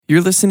You're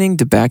listening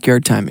to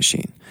Backyard Time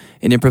Machine,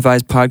 an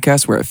improvised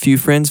podcast where a few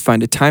friends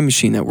find a time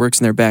machine that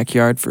works in their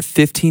backyard for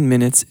 15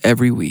 minutes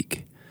every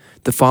week.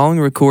 The following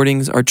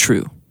recordings are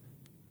true.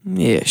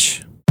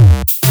 Ish.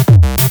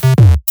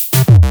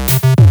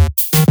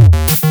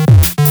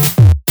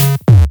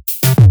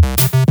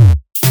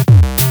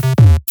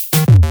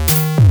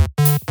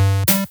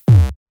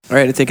 All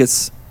right, I think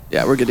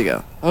we're good to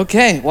go.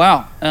 Okay,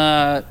 wow.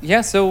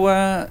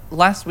 So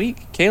last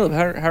week, Caleb,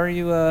 how are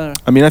you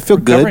I feel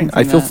good.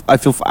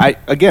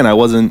 I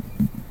wasn't...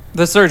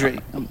 The surgery.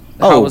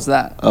 How was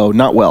that? Oh,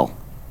 not well.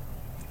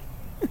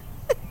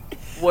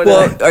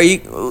 Are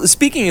you...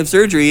 Speaking of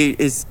surgery,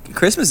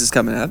 Christmas is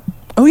coming up.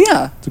 Oh,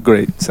 yeah. It's a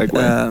great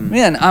segue.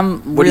 Man,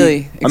 I'm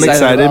really excited. I'm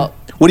excited.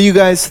 What do you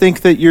guys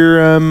think that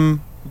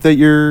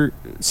your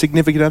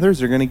significant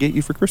others are going to get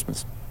you for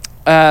Christmas?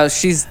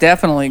 She's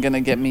definitely going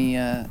to get me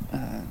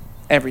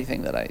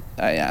everything that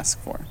I ask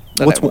for.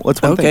 What's one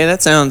thing? Okay,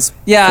 that sounds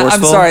Yeah,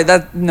 forceful. I'm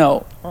sorry.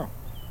 No. Oh.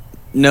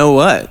 No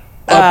what?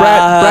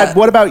 Brad,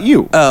 what about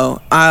you?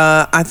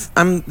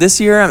 I'm this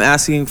year I'm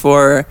asking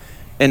for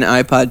an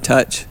iPod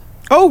Touch.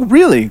 Oh,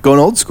 really? Going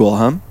old school,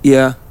 huh?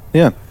 Yeah.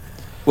 Yeah.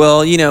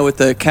 Well, with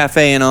the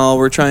cafe and all,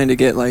 we're trying to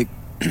get like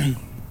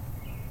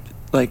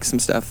some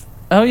stuff.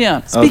 Oh,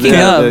 yeah. Speaking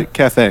the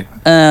cafe.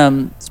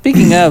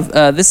 Speaking of,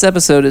 this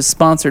episode is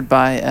sponsored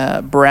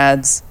by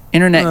Brad's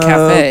Internet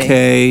Cafe.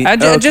 Okay. I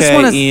just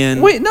want to...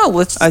 Ian. Wait, no,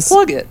 let's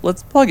plug it.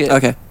 Let's plug it.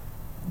 Okay.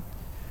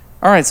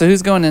 All right, so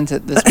who's going into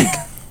this week?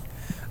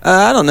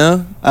 I don't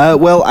know.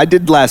 Well, I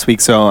did last week,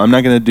 so I'm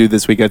not going to do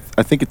this week. I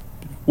think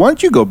why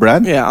don't you go,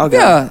 Brad? Yeah, I'll go.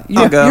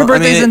 Yeah, I'll go. Your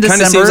birthday's in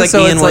December, It kind of seems like so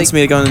Ian it's wants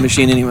me to go in the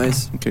machine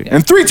anyways. Okay.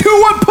 And 3, 2,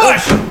 1,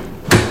 push!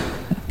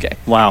 Okay.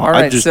 Wow, All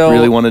right, I just so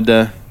really wanted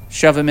to...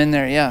 Shove him in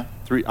there, yeah.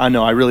 I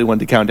know, I really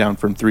wanted to count down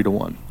from 3 to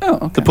 1. Oh,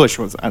 okay. The push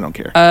was, I don't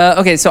care.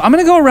 Okay, so I'm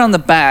going to go around the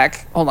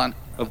back. Hold on.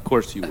 Of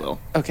course you will.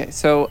 Okay,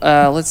 so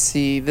let's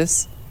see.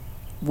 This...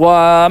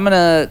 Well,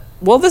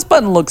 this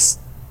button looks...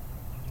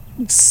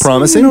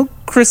 Promising?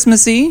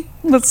 Christmassy.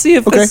 Let's see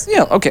if this...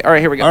 Yeah, okay, all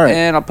right, here we go. All right.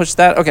 And I'll push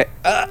that. Okay.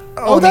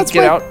 That's get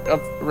my... out of...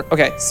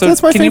 Okay, so...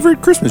 That's my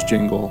favorite Christmas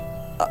jingle.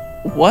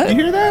 What? You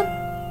hear that?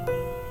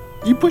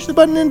 You push the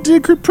button and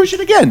push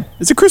it again.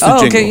 It's a Christmas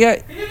jingle. Okay, yeah.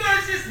 Can you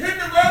guys just hit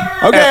the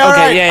lever? Okay, all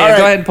right. Yeah, all right.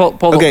 go ahead and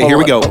pull Okay, here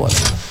we go. pull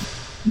it.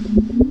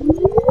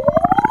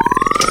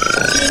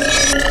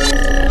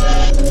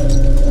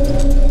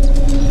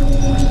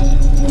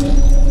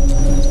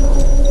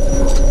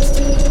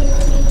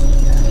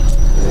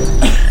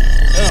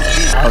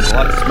 Wow, there's a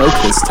lot of smoke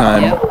this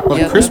time. Yeah, A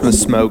lot of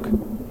Christmas smoke.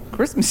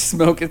 Christmas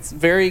smoke. It's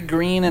very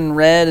green and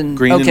red and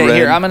Green and okay, red.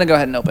 here, I'm gonna go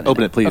ahead and open it.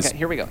 Open it, please. Okay,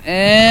 here we go.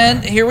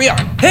 And here we are.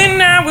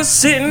 And I was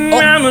sitting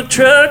on the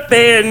truck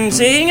bed and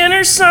singing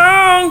her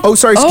song. Oh,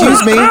 sorry,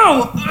 excuse me.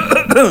 Oh.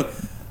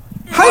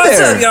 Hi What's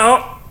there. up,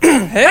 y'all?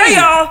 Hey,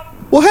 y'all.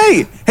 Well,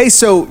 hey,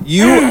 so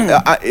you,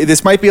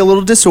 this might be a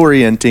little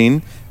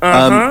disorienting.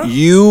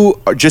 You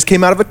just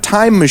came out of a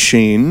time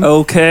machine.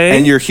 Okay.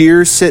 And you're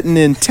here sitting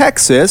in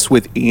Texas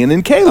with Ian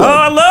and Caleb. Oh,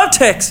 I love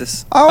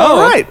Texas. All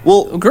right.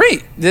 Well,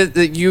 Great.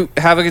 You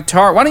have a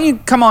guitar. Why don't you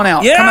come on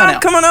out? Yeah, come on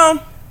out. coming on.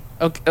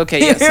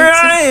 Okay. Yeah, Here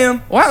I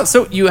am. Wow.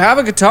 So you have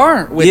a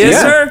guitar with you?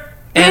 Yes, sir.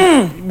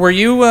 And were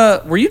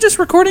you just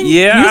recording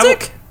Yeah.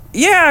 music?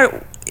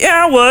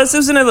 I was. It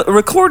was in a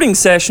recording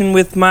session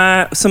with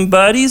some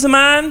buddies of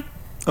mine.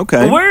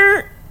 okay.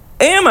 Where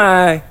am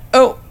I?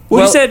 Oh,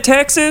 You said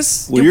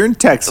Texas? Well, you're in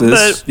Texas.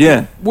 But-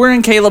 Yeah. we're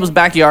in Caleb's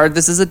backyard.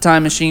 This is a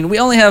time machine. We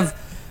only have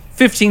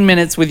 15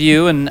 minutes with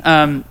you, and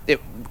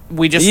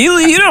we just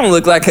You don't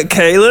look like a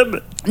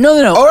Caleb.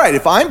 no. All right.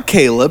 If I'm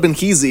Caleb and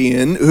he's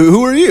Ian,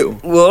 who are you?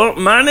 Well,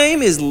 my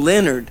name is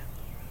Leonard.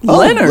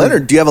 Leonard. Oh,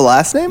 Leonard. Do you have a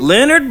last name?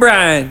 Leonard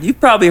Bryan. You've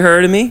probably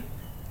heard of me.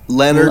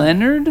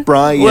 Leonard?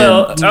 Bryan.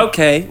 Well,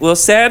 okay. Well,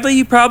 sadly,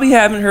 you probably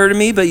haven't heard of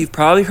me, but you've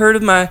probably heard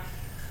of my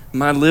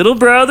little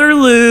brother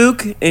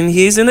Luke, and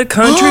he's in the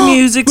country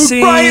music Luke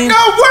scene. Bryan,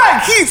 no way!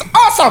 He's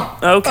awesome!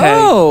 Okay.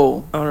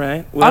 Oh. All right.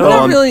 I'm Well,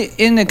 not really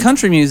into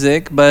country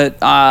music, but He's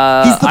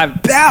the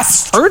I've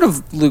best! heard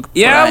of Luke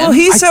yeah, Bryan.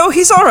 well,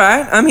 he's all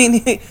right. I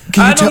mean, I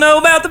you don't know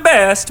about the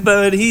best,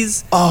 but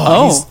he's...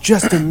 Oh, he's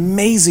just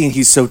amazing.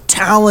 He's so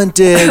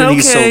talented, and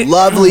he's so Okay.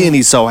 lovely, and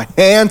he's so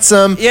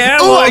handsome. Yeah,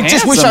 Oh, well, I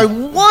just wish I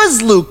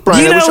was Luke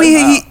Bryan. You I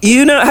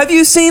know, wish have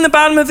you seen the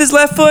bottom of his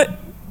left foot?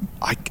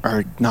 I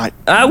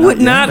would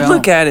yet. not No.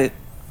 look at it.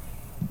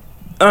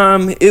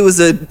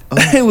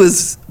 It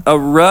was a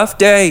rough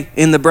day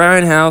in the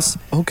Bryan house.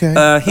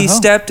 Okay. He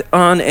stepped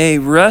on a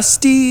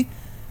rusty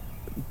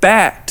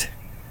bat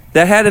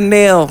that had a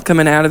nail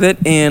coming out of it,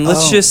 and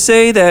let's just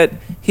say that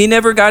he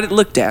never got it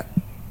looked at.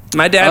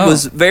 My dad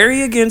was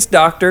very against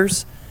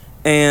doctors,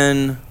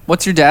 and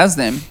What's your dad's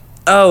name?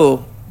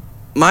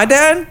 my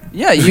dad?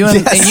 Yeah, you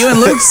and Yes. you and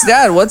Luke's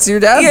dad. What's your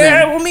dad's Yeah,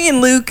 name? well, me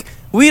and Luke,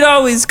 we'd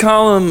always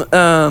call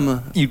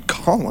him. You'd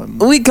call him.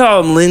 We'd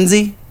call him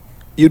Lindsay.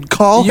 You'd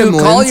call You him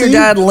call Lindsay? your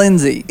dad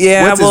Lindsay.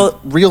 Yeah, What's well,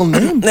 his real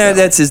name? no,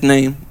 that's his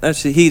name.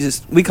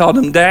 We called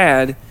him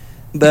Dad,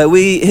 but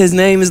his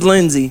name is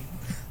Lindsay.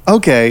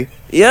 Okay.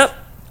 Yep.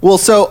 Well,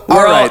 so We're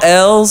all all right.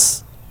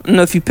 L's. I don't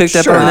know if you picked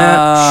up Sure. on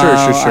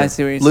that. Sure. I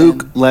see what you're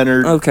Luke, saying.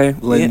 Leonard, Okay.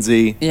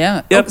 Lindsay.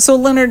 Yeah. Yep. Oh, so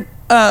Leonard,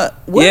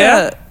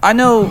 I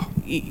know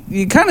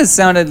you kind of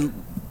sounded,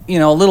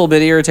 a little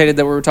bit irritated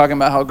that we were talking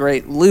about how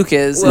great Luke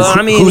is. Well,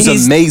 I mean, who's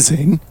he's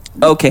amazing.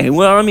 okay.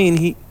 Well, I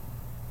mean,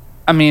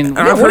 I've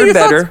heard what are your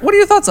better. Thoughts, what are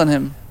your thoughts on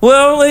him?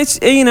 well, it's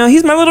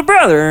he's my little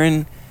brother,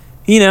 and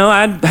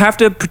I'd have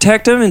to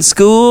protect him in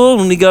school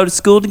when we go to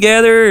school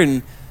together,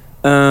 and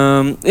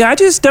I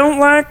just don't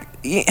like.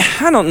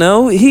 I don't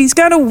know. He's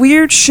got a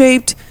weird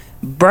shaped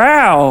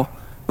brow.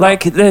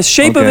 Like the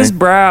shape of Okay. his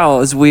brow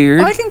is weird.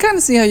 I can kind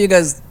of see how you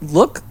guys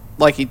look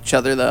like each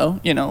other, though.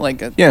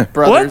 Like Yeah.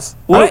 brothers.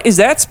 What is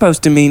that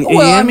supposed to mean?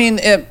 Well,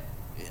 Ian?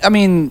 I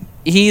mean,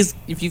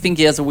 if you think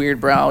he has a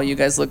weird brow, you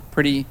guys look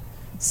pretty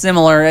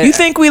similar. You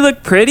think we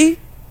look pretty?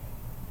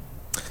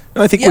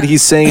 No, I think what Yeah.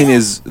 he's saying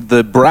is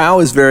the brow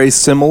is very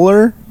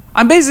similar.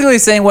 I'm basically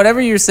saying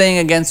whatever you're saying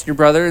against your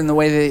brother and the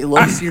way that he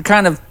looks, you're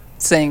kind of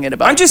saying it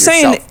about I'm just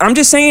yourself. saying. I'm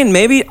just saying.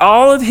 Maybe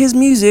all of his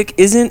music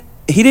isn't.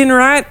 He didn't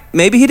write.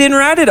 Maybe he didn't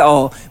write it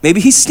all. Maybe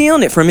he's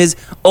stealing it from his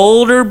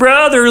older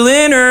brother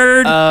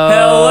Leonard.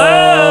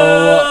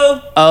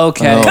 Hello.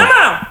 Okay. Oh. Come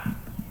on.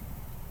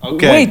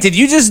 Okay. Wait, did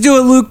you just do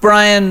a Luke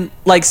Bryan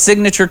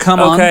signature come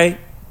on? Okay.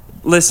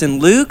 Listen,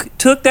 Luke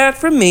took that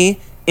from me,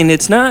 and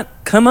it's not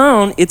come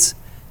on. It's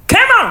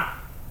come on.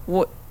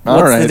 What's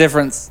All right. the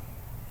difference?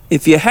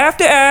 If you have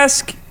to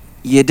ask,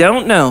 you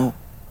don't know.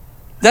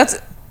 That's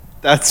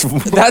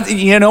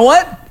You know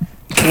what?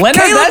 Leonard,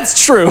 Caleb-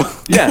 that's true.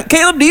 yeah.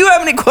 Caleb, do you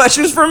have any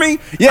questions for me?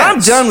 Yes. I'm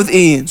done with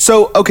Ian.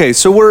 So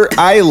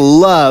I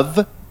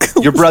love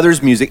your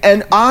brother's music,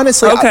 and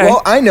honestly, Okay.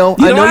 I know,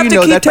 You I don't know have you to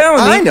know keep that, but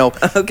telling me. I know.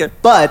 Okay.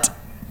 But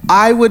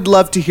I would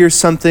love to hear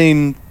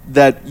something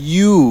that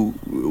you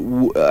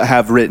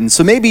have written.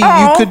 So maybe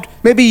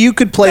you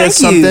could play us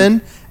Thank you.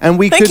 something, and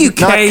we Thank could you, not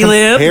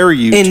Caleb, compare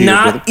you and to your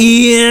not brother.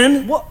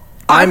 Ian. Well,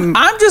 I'm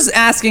just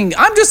asking.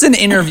 I'm just an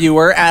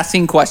interviewer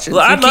asking questions.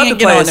 Well, You I'd love to can't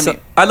get play on a to song. me.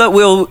 I love.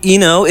 Well,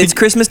 it's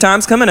Christmas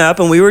time's coming up,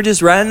 and we were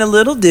just writing a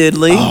little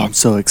diddly. Oh, I'm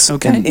so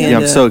excited. Okay. Yeah,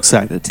 I'm And, so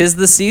excited. Tis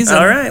the season.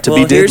 All right. To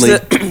well, be here's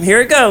diddly. here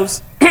it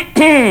goes.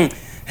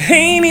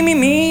 Hey, me, me,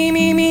 me,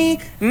 me, me,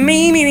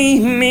 me, me,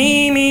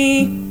 me,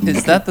 me.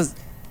 Is that the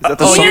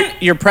song?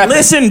 You're prepping.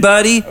 Listen,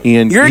 buddy.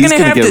 Ian, you're he's gonna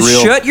gonna have get to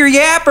real. shut your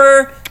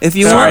yapper if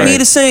you Sorry. want me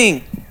to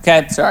sing.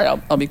 Okay, sorry.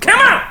 I'll be quiet. Come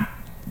on.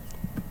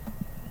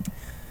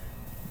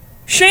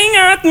 Shing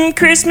out them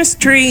Christmas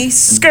tree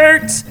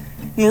skirts,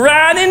 and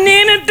riding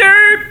in a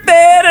dirt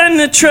bed in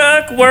the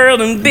truck,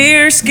 whirling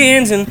beer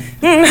skins and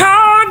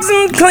hogs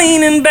and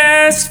cleaning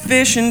bass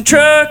fishing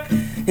truck,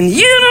 and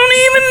you don't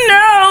even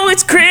know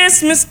it's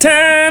Christmas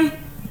time.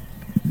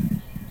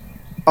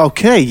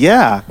 Okay,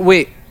 yeah.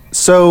 Wait.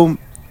 So,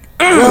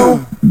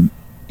 well,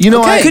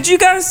 Okay. Could you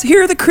guys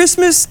hear the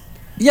Christmas?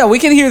 Yeah, we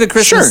can hear the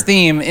Christmas Sure.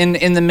 theme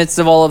in the midst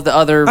of all of the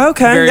other.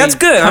 Okay, very that's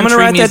good. I'm gonna country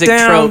write that music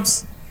down.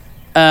 Tropes.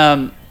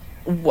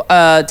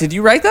 Did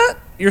you write that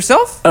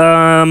yourself?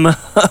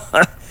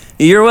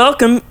 You're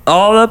welcome.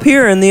 All up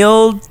here in the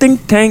old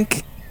think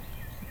tank.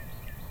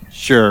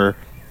 sure.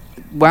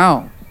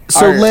 Wow.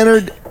 So Are-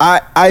 Leonard,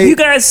 You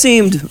guys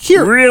seemed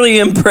really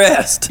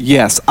impressed.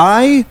 yes,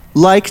 I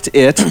liked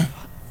it.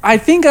 I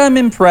think I'm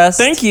impressed.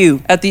 Thank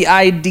you. At the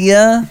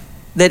idea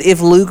that if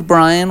Luke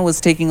Bryan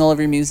was taking all of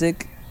your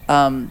music,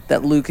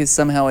 that Luke is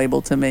somehow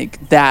able to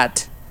make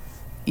that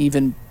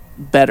even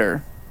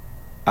better.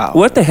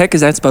 What the heck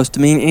is that supposed to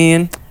mean,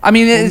 Ian? I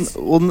mean, it's.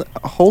 Well,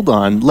 hold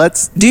on.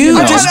 Let's Dude,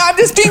 no. I'm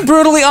just being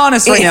brutally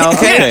honest right now,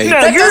 okay? Okay.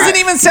 No, That you're- doesn't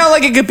even sound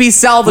like it could be No,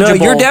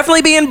 salvageable. you're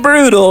definitely being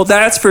brutal.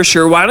 That's for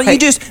sure. Why don't you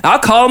just? I'll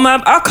call him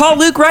up. I'll call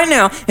Luke right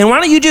now. And why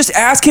don't you just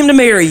ask him to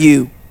marry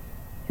you?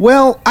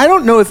 Well, I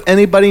don't know if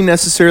anybody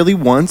necessarily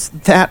wants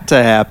that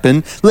to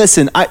happen.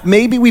 Listen,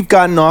 maybe we've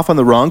gotten off on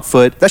the wrong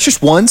foot. That's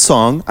just one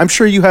song. I'm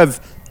sure you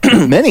have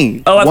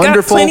many Oh, I've got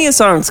wonderful plenty of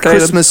songs, Caleb.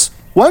 Christmas.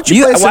 Why don't you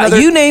You, play us another,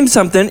 you name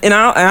something, and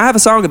I have a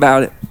song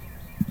about it.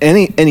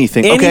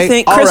 anything? Okay,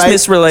 Anything all right.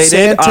 Christmas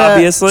related,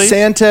 obviously.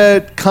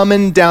 Santa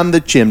coming down the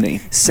chimney.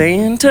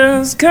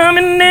 Santa's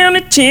coming down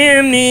the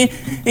chimney.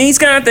 He's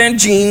got that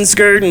jean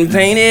skirt and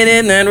painted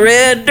in that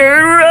red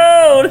dirt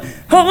road.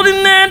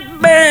 Holding that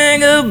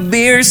bag of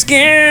beer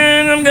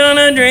skin. I'm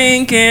gonna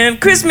drink at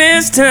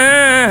Christmas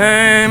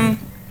time.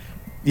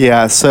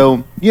 Yeah,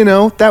 so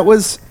that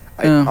was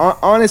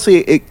honestly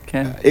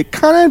it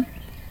kind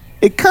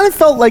of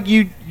felt like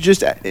you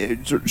just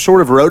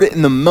sort of wrote it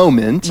in the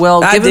moment.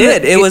 Well, I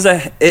did. It was a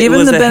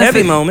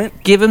heavy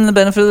moment. Give him the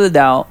benefit of the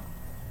doubt.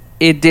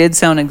 It did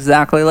sound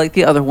exactly like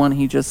the other one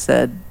he just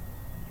said.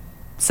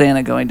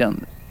 Santa going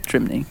down the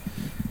chimney.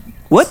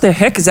 What the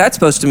heck is that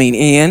supposed to mean,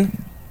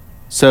 Ian?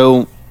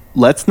 So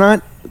let's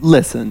not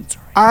listen.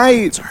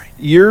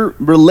 You're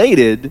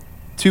related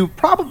to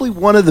probably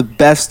one of the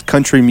best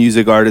country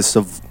music artists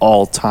of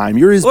all time.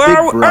 You're his big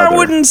brother. I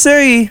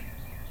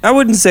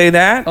wouldn't say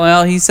that.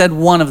 Well, he said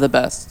one of the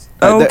best.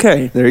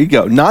 Okay. There you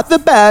go. Not the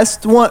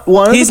best. One of the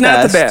best. He's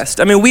not the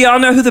best. I mean, we all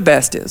know who the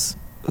best is.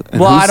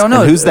 And Well, I who's- don't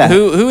know. and who's that?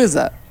 Who is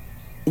that?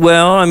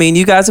 Well, I mean,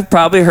 you guys have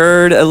probably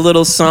heard a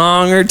little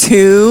song or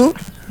two.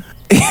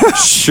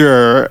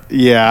 Sure.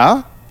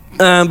 Yeah.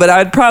 But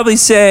I'd probably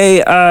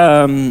say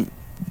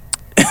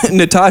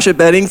Natasha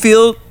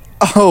Bedingfield.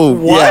 Oh,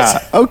 What?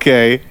 yeah.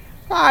 Okay.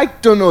 I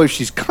don't know if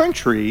she's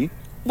country.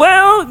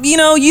 Well, you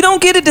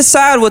don't get to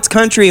decide what's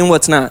country and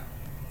what's not.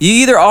 You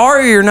either are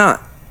or you're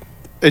not.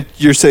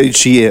 You're saying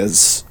she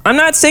is. I'm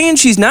not saying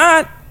she's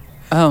not.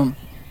 All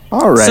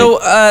right. So,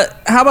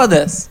 how about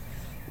this?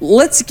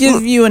 Let's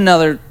give you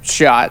another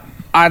shot.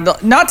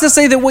 Not to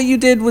say that what you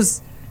did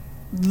was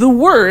the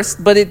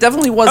worst, but it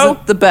definitely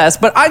wasn't the best.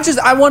 But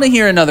I want to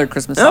hear another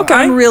Christmas song. Okay.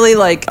 I'm really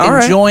All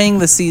right. enjoying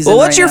the season. Well,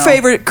 what's right your now.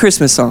 favorite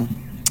Christmas song?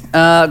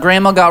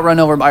 Grandma Got Run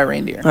Over by a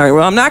Reindeer. All right,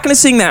 well, I'm not going to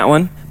sing that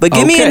one, but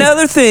give me Okay.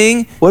 another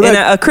thing, What and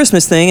about- a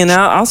Christmas thing, and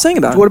I'll sing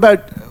about it. What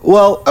about?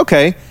 Well,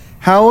 okay.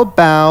 How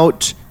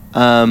about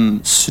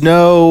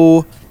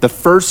snow? The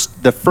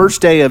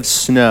first day of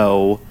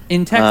snow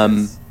In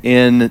Texas.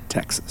 In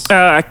Texas.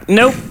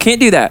 Nope, can't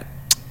do that.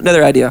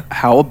 Another idea.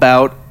 How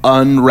about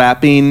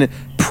unwrapping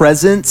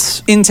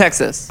presents In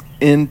Texas.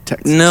 in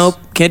Texas? Nope,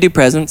 can't do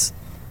presents.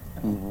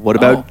 What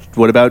about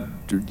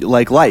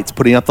like lights?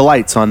 Putting up the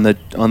lights on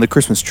the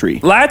Christmas tree.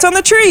 Lights on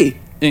the tree.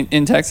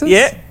 In Texas?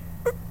 Yeah.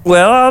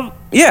 Well,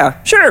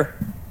 yeah, sure.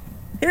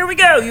 Here we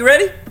go. You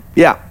ready?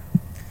 Yeah.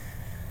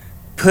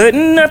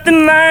 Putting up the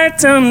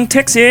lights on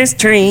Texas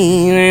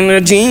tree and a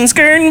jean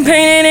skirt and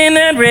painted in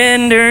that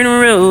red dirt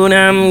road.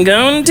 I'm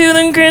going to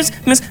the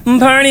Christmas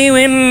party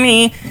with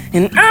me,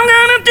 and I'm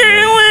gonna do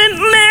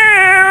it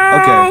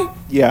now. Okay.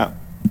 Yeah.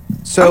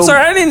 So I'm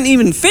sorry, I didn't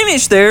even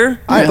finish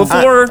there I-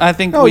 before. I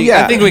think Oh,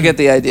 yeah. I think we get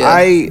the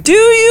idea. Do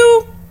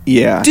you?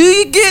 Yeah. Do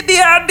you get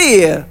the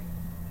idea?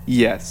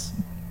 Yes.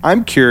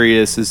 I'm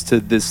curious as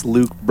to this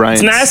Luke Bryan.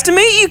 It's nice to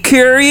meet you,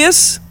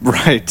 Curious.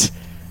 Right.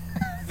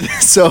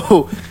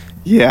 So,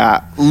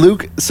 yeah,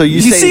 Luke. So you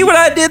You say, see what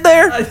I did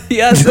there?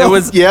 yes, it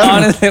was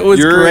honest, it was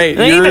great.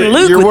 Even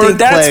Luke would think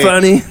that's wordplay-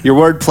 funny. Your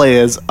wordplay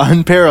is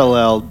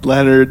unparalleled,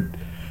 Leonard.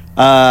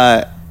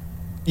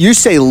 You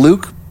say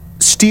Luke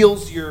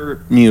steals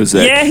your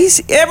music Yeah,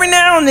 he's every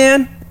now and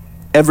then.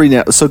 every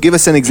now. So give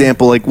us an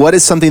example. Like, what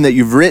is something that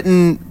you've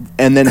written,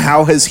 and then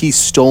how has he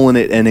stolen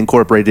it and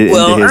incorporated it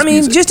Well, into his I mean,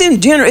 music? just in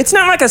general, it's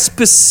not like a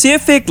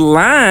specific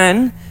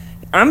line.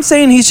 I'm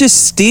saying he's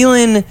just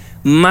stealing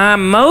my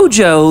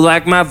mojo,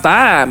 like my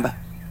vibe.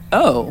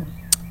 Oh.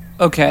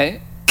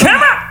 Okay.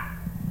 Come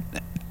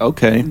on!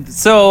 Okay.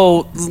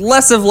 So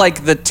less of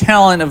like the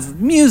talent of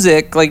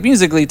music, like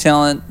musically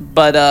talent,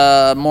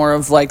 but more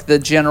of like the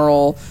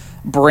general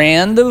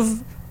brand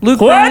of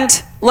Luke What? Bryan.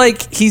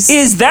 Like he's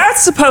Is that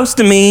supposed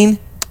to mean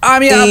I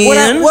mean,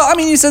 Ian? well, I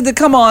mean, you said the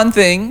come on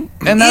thing,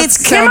 and that's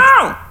it's come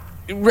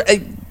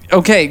on?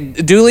 Okay,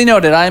 duly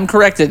noted. I am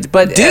corrected,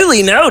 but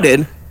Duly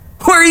noted.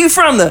 Where are you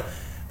from? The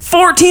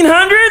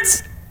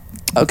 1400s?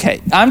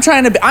 okay, I'm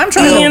trying to.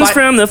 Ian's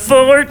from the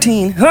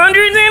 1400s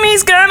and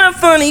he's got a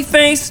funny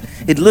face.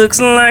 It looks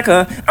like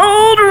a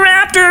old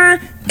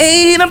raptor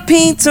ate a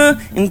pizza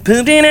and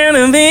pooped it out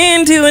of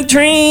into a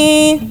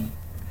tree.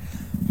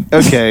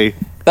 Okay.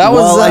 That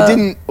was, I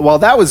didn't. Well,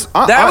 that was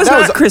That was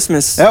not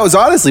Christmas. That was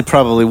honestly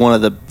probably one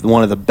of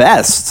the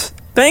best.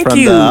 Thank from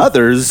you. The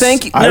others.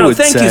 Thank you. I No, would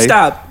thank you. say.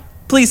 Stop.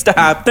 Please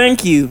stop.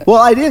 Thank you. Well,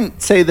 I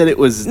didn't say that it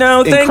was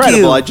No, thank incredible.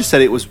 you. I just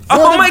said it was.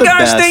 Oh one of my the gosh,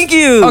 best. thank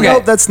you. Okay, No,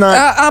 that's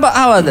not. How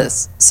about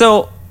this?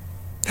 So,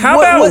 How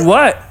about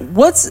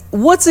what?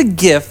 What's a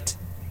gift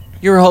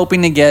you're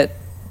hoping to get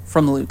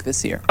from Luke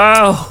this year?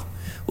 Oh,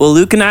 well,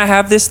 Luke and I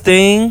have this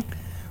thing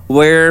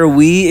where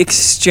we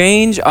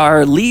exchange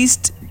our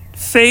least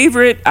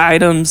favorite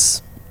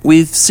items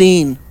we've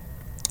seen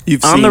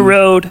You've on seen the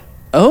road.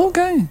 Oh,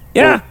 okay.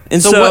 Yeah.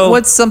 And So,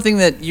 what's something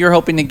that you're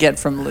hoping to get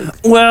from Luke?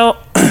 Well,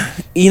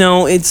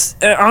 it's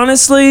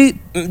honestly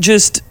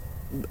just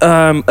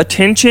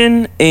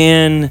attention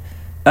and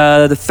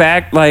the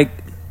fact, like,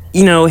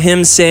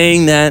 him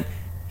saying that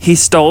he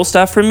stole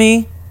stuff from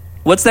me.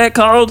 What's that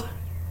called?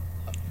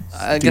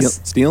 I guess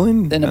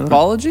stealing an I don't know.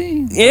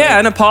 apology. Yeah,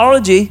 an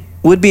apology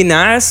would be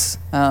nice.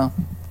 Oh,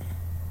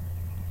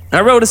 I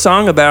wrote a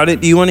song about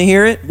it. Do you want to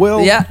hear it? Well,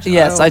 yeah.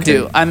 Yes, I okay.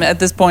 do. I'm at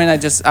this point.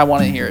 I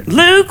want to hear it.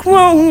 Luke,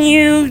 won't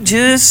you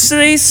just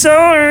say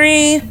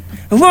sorry?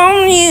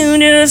 Won't you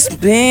just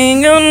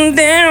bring on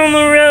down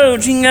the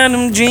road? She got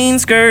them jean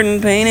skirt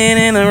and painted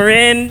in the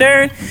red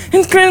dirt.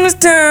 It's Christmas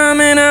time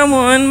and I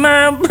want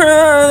my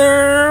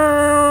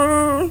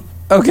brother.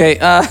 Okay,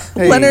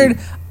 Leonard.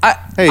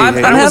 Hey, I'm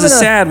hey. That was having a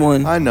sad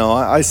one. I know.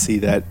 I see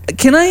that.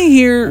 Can I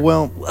hear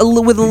Well-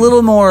 with a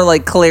little more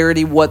like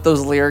clarity what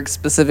those lyrics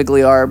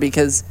specifically are,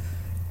 because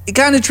it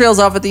kind of trails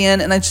off at the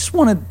end, and I just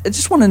want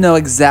to know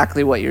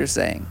exactly what you're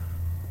saying.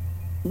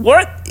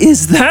 What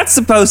is that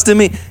supposed to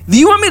mean? Do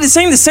you want me to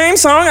sing the same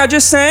song I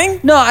just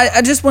sang? No,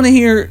 I just want to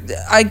hear.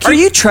 Are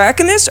you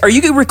tracking this? Are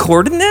you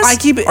recording this? I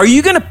keep it- Are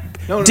you gonna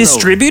no.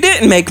 distribute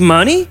it and make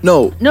money?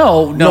 No,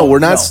 No, we're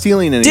not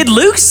stealing any. Did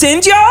Luke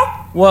send y'all?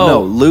 Whoa,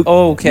 No, Luke-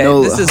 Okay,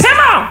 no. this is. Come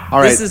on! All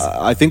right. This is-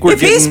 I think we're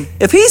If getting.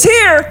 he's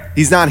here,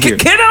 He's not here.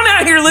 get on out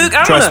out here, Luke.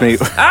 Trust me.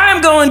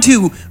 I'm going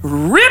to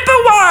rip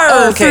a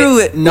wire through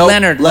it. Nope.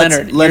 Leonard,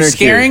 Leonard you're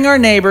scaring here. our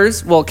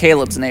neighbors. Well,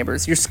 Caleb's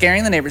neighbors. You're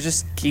scaring the neighbors.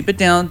 Just keep it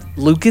down.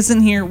 Luke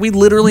isn't here. We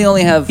literally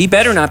only have He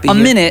better not be a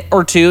here. minute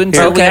or two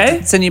until we have Okay.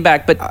 to send you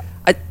back. But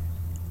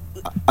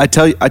I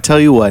tell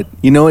you what.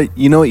 You know what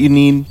you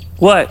need?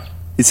 What?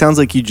 It sounds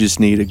like you just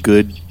need a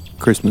good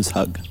Christmas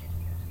hug.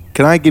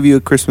 Can I give you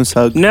a Christmas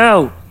hug?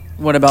 No.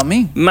 what about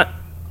me?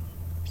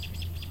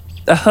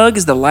 A hug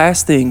is the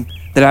last thing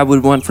that I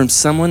would want from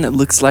someone that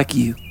looks like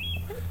you.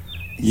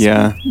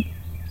 Yeah.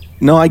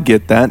 No, I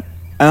get that.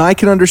 And I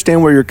can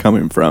understand where you're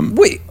coming from.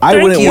 Wait, I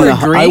thank wouldn't you. want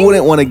to. I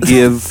wouldn't want to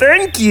give.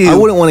 Thank you. I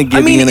wouldn't want to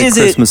give Ian a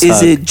Christmas Is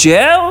hug. it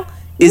gel?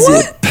 Is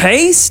it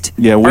paste?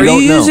 Yeah, we Are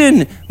don't you know.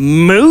 using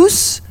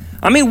mousse?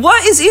 I mean,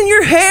 what is in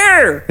your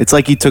hair? It's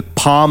like he took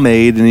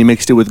pomade and he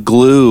mixed it with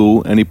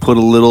glue and he put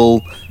a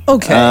little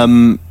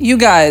Okay. You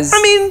guys.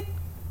 I mean,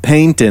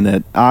 paint in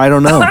it. I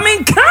don't know. I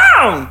mean,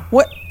 come.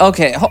 what?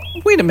 Okay.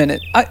 Wait a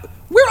minute.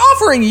 We're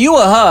offering you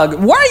a hug.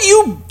 Why are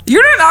you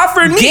You're not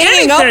offering me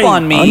ganging anything. up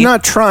on me? I'm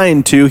not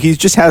trying to. He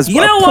just has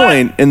You know a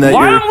point what? in that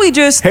Why your don't we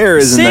just hair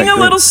isn't sing that a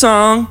good. little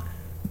song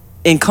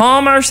and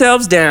calm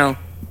ourselves down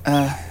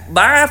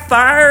by a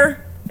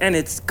fire, and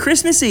it's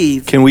Christmas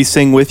Eve. Can we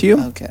sing with you?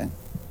 Okay.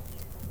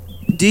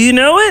 Do you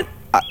know it?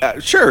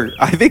 Sure.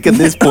 I think at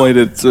this point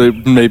it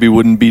maybe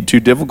wouldn't be too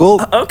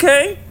difficult.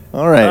 Okay.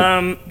 All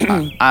right.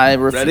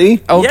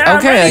 Ready? Oh, Yeah,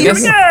 okay. ready, I here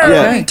guess. we go.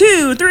 Yeah. 1,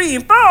 2, 3,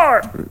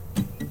 4.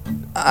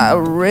 A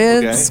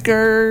red Okay.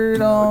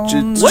 skirt on.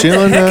 Just What the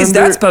chilling heck is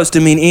that under- supposed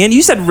to mean, Ian?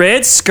 You said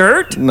red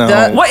skirt? No.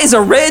 That- What is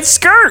a red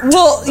skirt?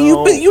 Well,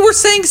 you were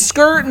saying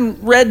skirt and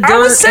red dirt. I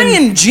was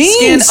saying and jean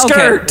skin.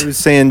 skirt. I was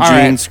saying All jean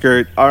right.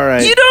 skirt. All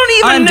right. You don't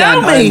even I'm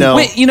know done. me. I know.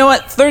 Wait, you know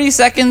what? 30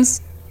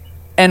 seconds,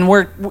 and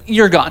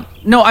you're gone.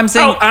 No, I'm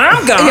saying. Oh,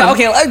 I'm gone? Yeah.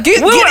 Okay.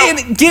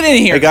 Get in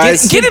here. Hey,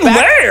 guys. Get in back.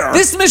 where?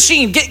 This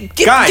machine. Guys,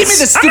 Guys, give me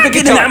the I'm stupid not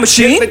getting guitar. in that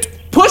machine.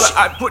 Push.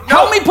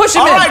 Help me push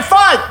him All in. right,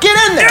 fine. Get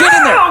in there. Get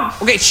in there. No.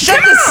 Okay.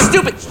 Shut this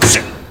stupid.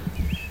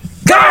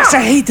 Gosh,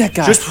 I hate that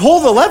guy. Just pull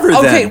the lever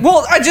Okay. then.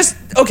 Well,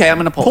 Okay, I'm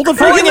gonna pull. Pull the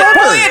pulling freaking it.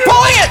 lever.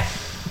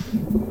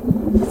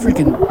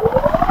 Pulling it.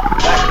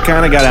 Freaking.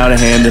 Kind of got out of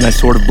hand and I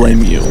sort of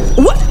blame you.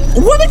 What?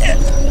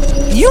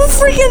 You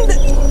freaking.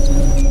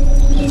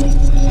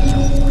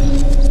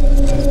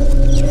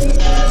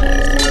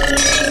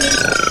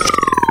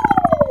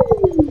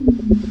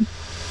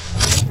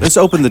 Let's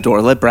open the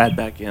door. Let Brad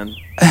back in.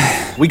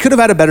 We could have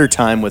had a better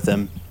time with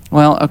him.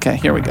 Well, okay.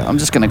 Here we go. I'm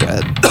just gonna go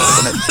ahead.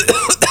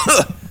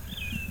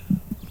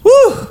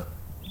 Woo.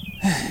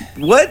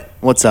 What?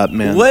 What's up,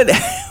 man? What?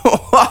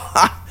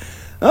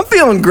 I'm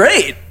feeling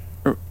great.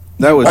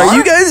 That was. Are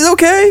you guys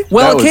okay?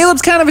 Well, That was-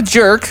 Caleb's kind of a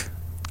jerk.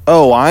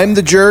 Oh, I'm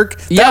the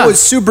jerk. Yeah. That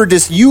was super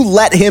You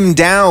let him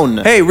down.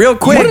 Hey, real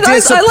quick. What did I let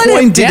him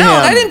disappointed down?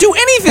 him. I didn't do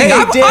anything. Hey,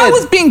 I did.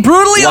 was being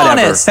brutally Whatever.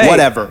 honest. Hey.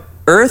 Whatever.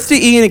 Earth to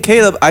Ian and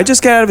Caleb, I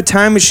just got out of a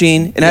time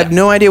machine and I have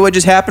no idea what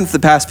just happened for the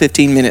past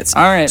 15 minutes.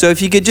 All right. So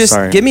if you could just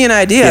Sorry. give me an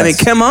idea. I mean,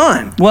 Yes. come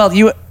on. Well,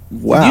 you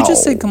Wow.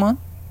 just said, "Come on."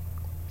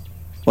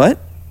 What?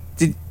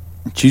 Did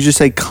you just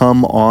say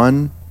come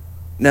on?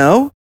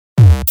 No?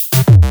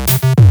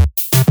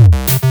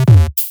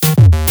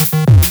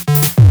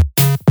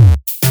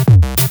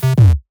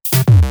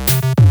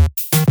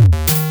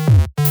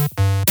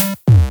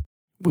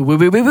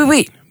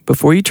 Wait.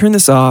 Before you turn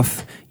this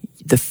off,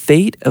 the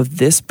fate of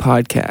this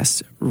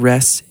podcast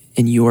rests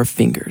in your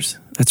fingers.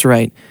 That's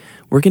right.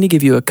 We're going to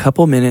give you a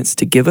couple minutes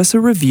to give us a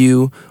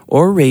review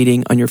or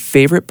rating on your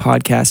favorite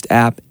podcast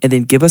app and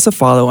then give us a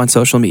follow on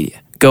social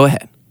media. Go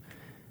ahead.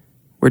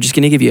 We're just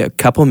going to give you a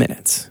couple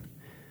minutes.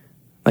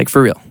 Like,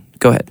 for real.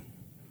 Go ahead.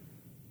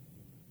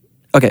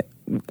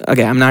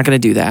 Okay, I'm not going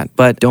to do that.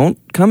 But don't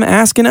come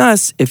asking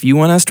us if you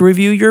want us to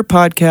review your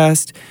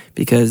podcast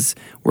because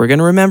we're going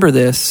to remember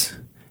this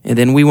and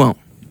then we won't.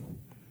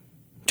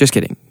 Just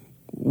kidding.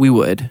 We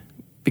would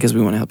because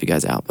we want to help you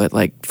guys out. But,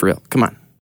 like, for real, come on.